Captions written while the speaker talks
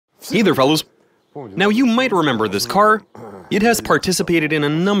Hey there, fellows. Now, you might remember this car. It has participated in a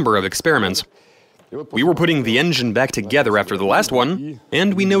number of experiments. We were putting the engine back together after the last one,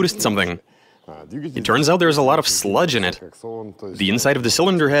 and we noticed something. It turns out there's a lot of sludge in it. The inside of the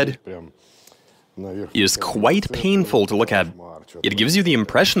cylinder head is quite painful to look at. It gives you the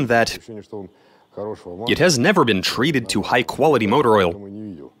impression that it has never been treated to high-quality motor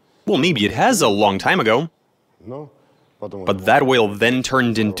oil. Well, maybe it has a long time ago, but that oil then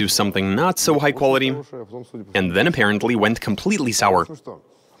turned into something not so high quality, and then apparently went completely sour.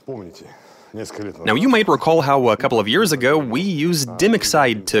 Now, you might recall how a couple of years ago we used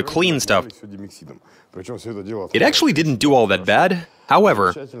Dimexide to clean stuff. It actually didn't do all that bad.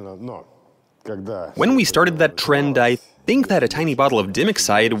 However, when we started that trend, I think that a tiny bottle of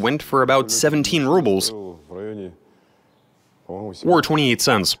Dimexide went for about 17 rubles, or 28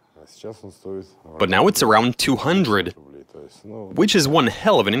 cents. But now it's around 200, which is one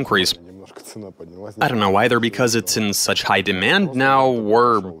hell of an increase. I don't know, either because it's in such high demand now,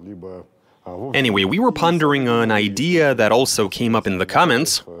 or... Anyway, we were pondering an idea that also came up in the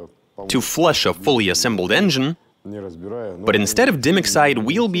comments, to flush a fully assembled engine, but instead of Dimexide,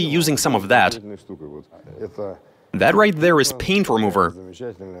 we'll be using some of that. That right there is paint remover.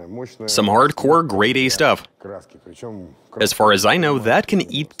 Some hardcore grade A stuff. As far as I know, that can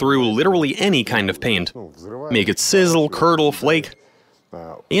eat through literally any kind of paint. Make it sizzle, curdle, flake,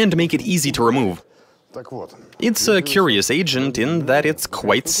 and make it easy to remove. It's a curious agent in that it's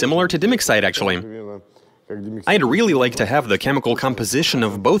quite similar to Dimexide, actually. I'd really like to have the chemical composition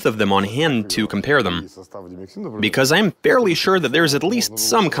of both of them on hand to compare them, because I'm fairly sure that there's at least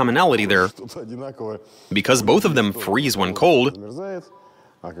some commonality there, because both of them freeze when cold,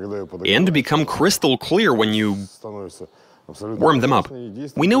 and become crystal clear when you warm them up.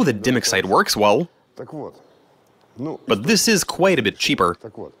 We know that Dimexide works well, but this is quite a bit cheaper.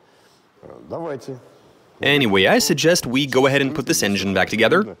 Anyway, I suggest we go ahead and put this engine back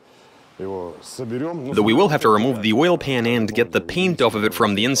together. Though we will have to remove the oil pan and get the paint off of it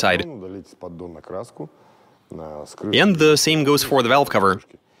from the inside. And the same goes for the valve cover,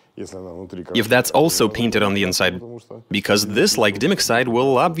 if that's also painted on the inside, because this, like Dimexide,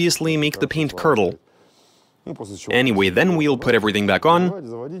 will obviously make the paint curdle. Anyway, then we'll put everything back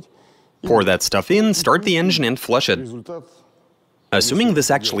on, pour that stuff in, start the engine and flush it. Assuming this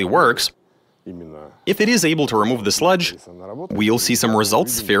actually works, if it is able to remove the sludge, we'll see some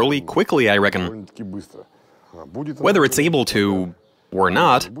results fairly quickly, I reckon. Whether it's able to or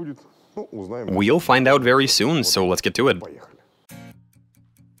not, we'll find out very soon, so let's get to it.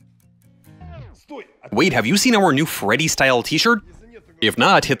 Wait, have you seen our new Freddy-style t-shirt? If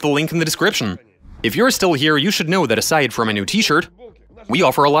not, hit the link in the description. If you're still here, you should know that aside from a new t-shirt, we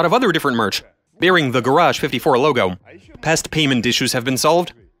offer a lot of other different merch, bearing the Garage 54 logo. Past payment issues have been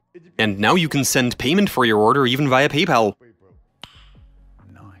solved, and now you can send payment for your order even via PayPal.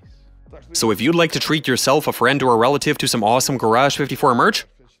 So if you'd like to treat yourself, a friend, or a relative to some awesome Garage 54 merch,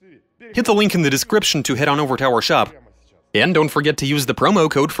 hit the link in the description to head on over to our shop. And don't forget to use the promo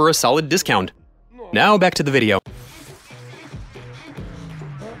code for a solid discount. Now back to the video.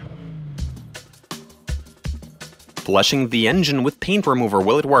 Flushing the engine with paint remover,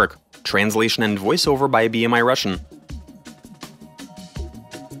 will it work? Translation and voiceover by BMI Russian.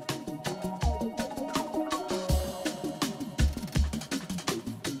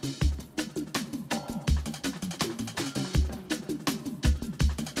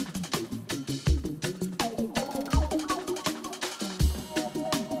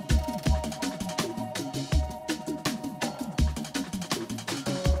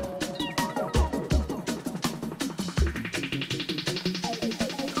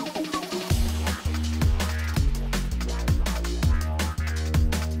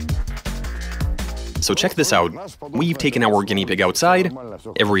 So check this out. We've taken our guinea pig outside,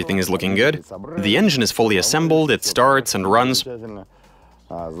 everything is looking good, the engine is fully assembled, it starts and runs.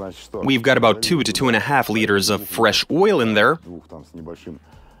 We've got about 2 to 2.5 liters of fresh oil in there,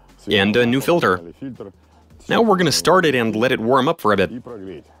 and a new filter. Now we're gonna start it and let it warm up for a bit.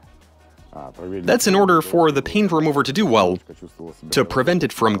 That's in order for the paint remover to do well, to prevent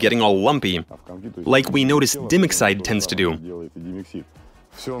it from getting all lumpy, like we noticed Dimexide tends to do.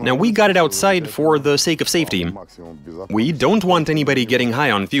 Now, we got it outside for the sake of safety. We don't want anybody getting high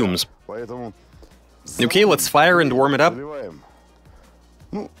on fumes. Okay, let's fire and warm it up.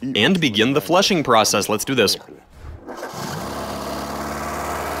 And begin the flushing process. Let's do this.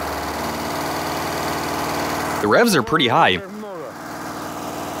 The revs are pretty high.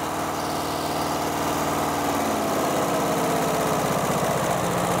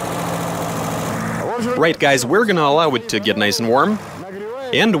 Right, guys, we're gonna allow it to get nice and warm.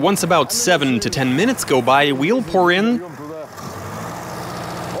 And once about 7 to 10 minutes go by, we'll pour in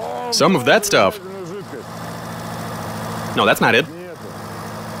some of that stuff. No, that's not it.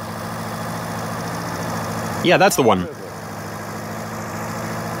 Yeah, that's the one.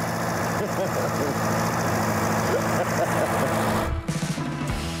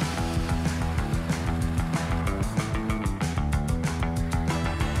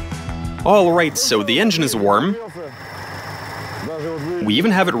 Alright, so the engine is warm. We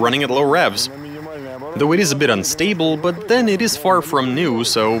even have it running at low revs. Though it is a bit unstable, but then it is far from new,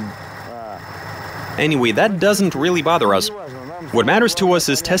 so... Anyway, that doesn't really bother us. What matters to us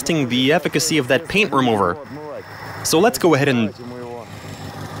is testing the efficacy of that paint remover. So let's go ahead and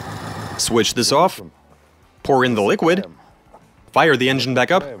switch this off, pour in the liquid, fire the engine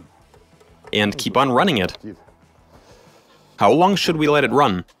back up, and keep on running it. How long should we let it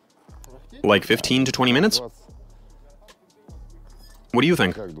run? Like 15 to 20 minutes? What do you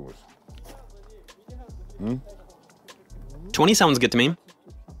think? 20 sounds good to me.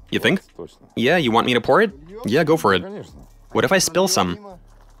 You think? Yeah, you want me to pour it? Yeah, go for it. What if I spill some?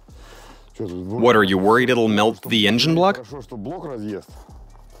 What, are you worried it'll melt the engine block?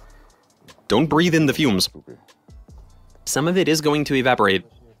 Don't breathe in the fumes. Some of it is going to evaporate.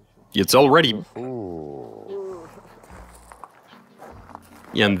 It's already...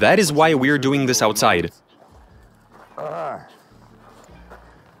 And that is why we're doing this outside.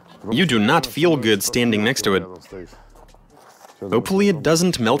 You do not feel good standing next to it. Hopefully it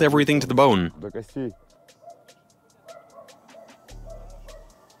doesn't melt everything to the bone.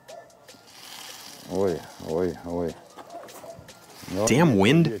 Damn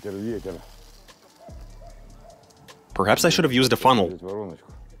wind. Perhaps I should have used a funnel.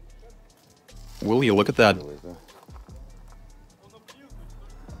 Will you look at that?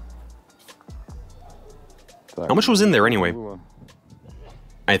 How much was in there anyway?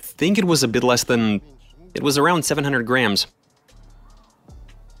 I think it was a bit less than... It was around 700 grams.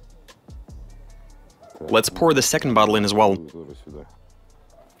 Let's pour the second bottle in as well.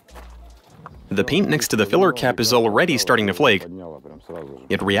 The paint next to the filler cap is already starting to flake.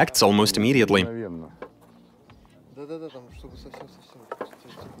 It reacts almost immediately. No,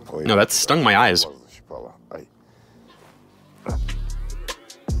 that stung my eyes.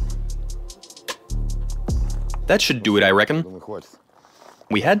 That should do it, I reckon.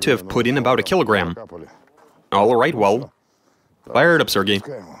 We had to have put in about 1 kilogram. All right, well, fire it up, Sergey.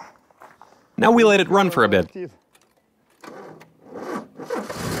 Now we let it run for a bit.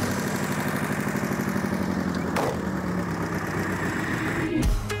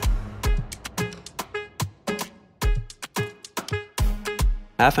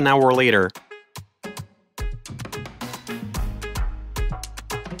 Half an hour later.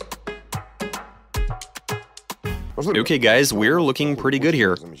 Okay guys, we're looking pretty good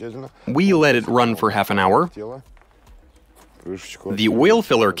here. We let it run for half an hour. The oil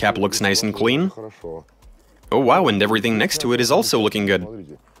filler cap looks nice and clean. Oh wow, and everything next to it is also looking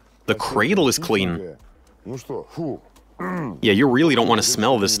good. The cradle is clean. Yeah, you really don't want to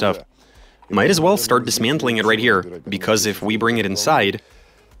smell this stuff. Might as well start dismantling it right here, because if we bring it inside,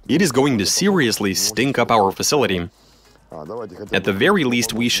 it is going to seriously stink up our facility. At the very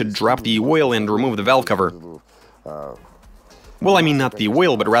least, we should drop the oil and remove the valve cover. Well, I mean not the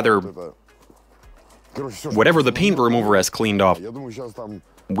oil, but rather whatever the paint remover has cleaned off.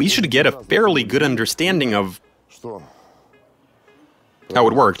 We should get a fairly good understanding of how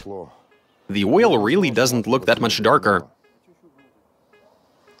it worked. The oil really doesn't look that much darker.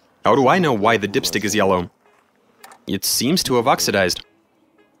 How do I know why the dipstick is yellow? It seems to have oxidized.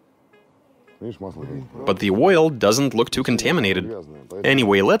 But the oil doesn't look too contaminated.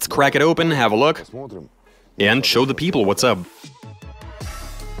 Anyway, let's crack it open, have a look, and show the people what's up.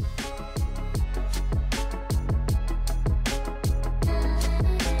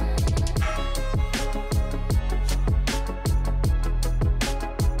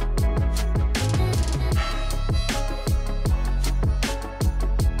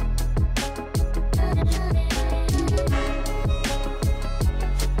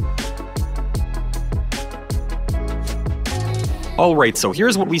 Alright, so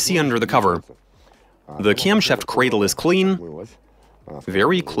here's what we see under the cover. The camshaft cradle is clean,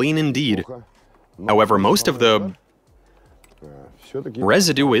 very clean indeed. However, most of the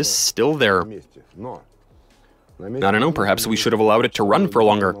residue is still there. I don't know, perhaps we should have allowed it to run for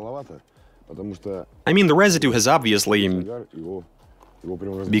longer. I mean, the residue has obviously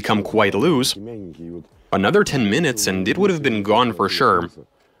become quite loose. Another 10 minutes and it would have been gone for sure.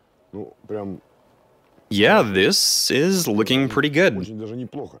 Yeah, this is looking pretty good.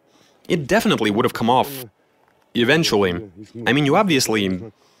 It definitely would have come off Eventually. I mean, you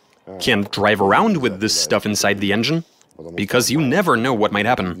obviously can't drive around with this stuff inside the engine, because you never know what might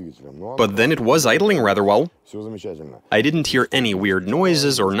happen. But then it was idling rather well. I didn't hear any weird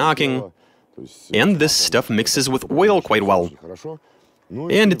noises or knocking, and this stuff mixes with oil quite well.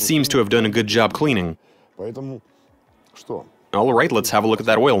 And it seems to have done a good job cleaning. Alright, let's have a look at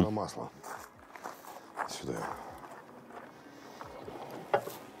that oil.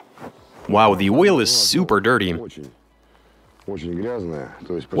 Wow, the oil is super dirty.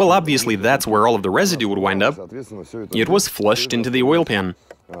 Well, obviously that's where all of the residue would wind up. It was flushed into the oil pan.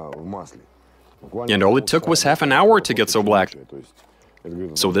 And all it took was half an hour to get so black.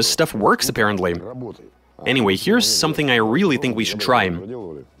 So this stuff works, apparently. Anyway, here's something I really think we should try.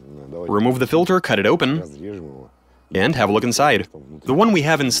 Remove the filter, cut it open, and have a look inside. The one we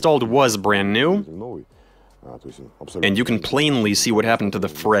have installed was brand new, and you can plainly see what happened to the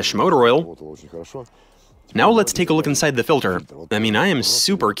fresh motor oil. Now let's take a look inside the filter. I mean, I am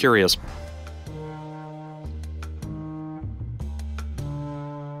super curious.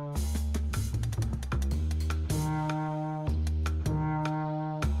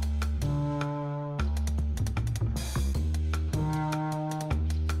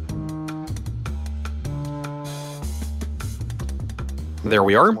 There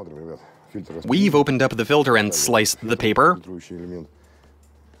we are. We've opened up the filter and sliced the paper,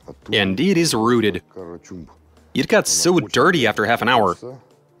 and it is rooted. It got so dirty after half an hour.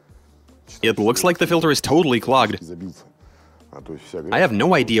 It looks like the filter is totally clogged. I have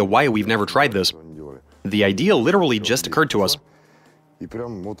no idea why we've never tried this. The idea literally just occurred to us.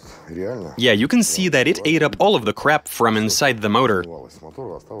 Yeah, you can see that it ate up all of the crap from inside the motor.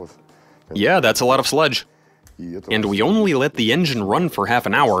 Yeah, that's a lot of sludge. And we only let the engine run for half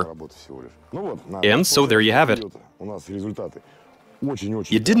an hour. And so there you have it.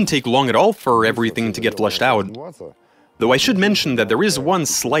 It didn't take long at all for everything to get flushed out. Though I should mention that there is one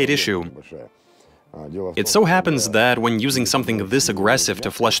slight issue. It so happens that when using something this aggressive to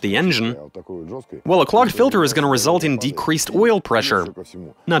flush the engine, well, a clogged filter is going to result in decreased oil pressure.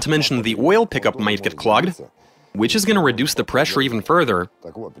 Not to mention the oil pickup might get clogged, which is going to reduce the pressure even further.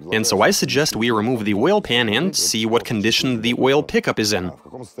 And so I suggest we remove the oil pan and see what condition the oil pickup is in.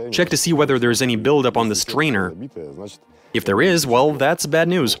 Check to see whether there's any buildup on the strainer. If there is, well, that's bad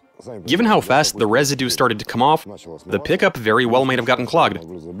news. Given how fast the residue started to come off, the pickup very well might have gotten clogged.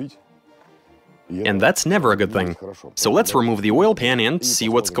 And that's never a good thing. So let's remove the oil pan and see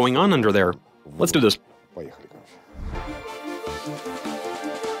what's going on under there. Let's do this.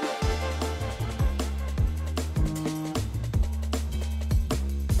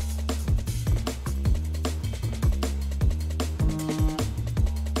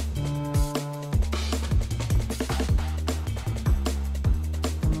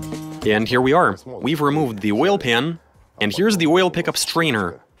 And here we are. We've removed the oil pan, and here's the oil pickup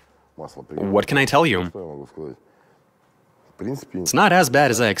strainer. What can I tell you? It's not as bad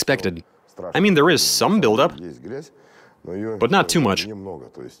as I expected. I mean, there is some buildup, but not too much.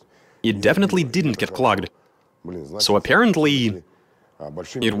 It definitely didn't get clogged. So apparently,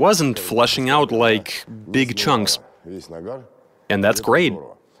 it wasn't flushing out like big chunks. And that's great.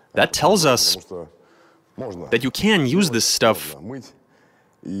 That tells us that you can use this stuff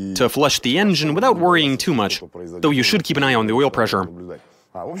to flush the engine without worrying too much, though you should keep an eye on the oil pressure.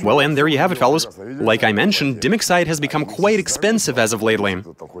 Well, and there you have it, fellas. Like I mentioned, Dimexide has become quite expensive as of lately.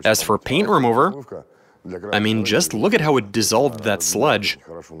 As for paint remover, I mean, just look at how it dissolved that sludge.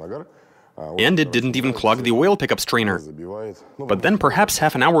 And it didn't even clog the oil pickup strainer. But then perhaps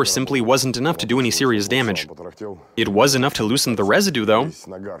half an hour simply wasn't enough to do any serious damage. It was enough to loosen the residue, though.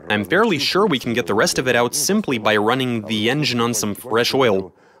 I'm fairly sure we can get the rest of it out simply by running the engine on some fresh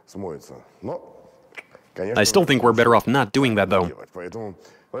oil. I still think we're better off not doing that, though.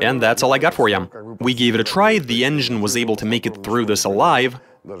 And that's all I got for you. We gave it a try, the engine was able to make it through this alive.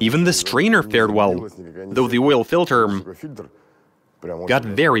 Even the strainer fared well, though the oil filter got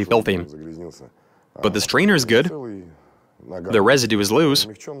very filthy. But the strainer's good, the residue is loose,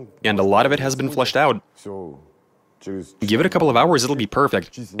 and a lot of it has been flushed out. Give it a couple of hours, it'll be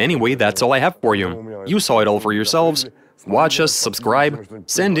perfect. Anyway, that's all I have for you. You saw it all for yourselves. Watch us, subscribe,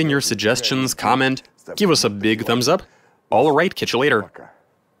 send in your suggestions, comment, give us a big thumbs up. All right, catch you later.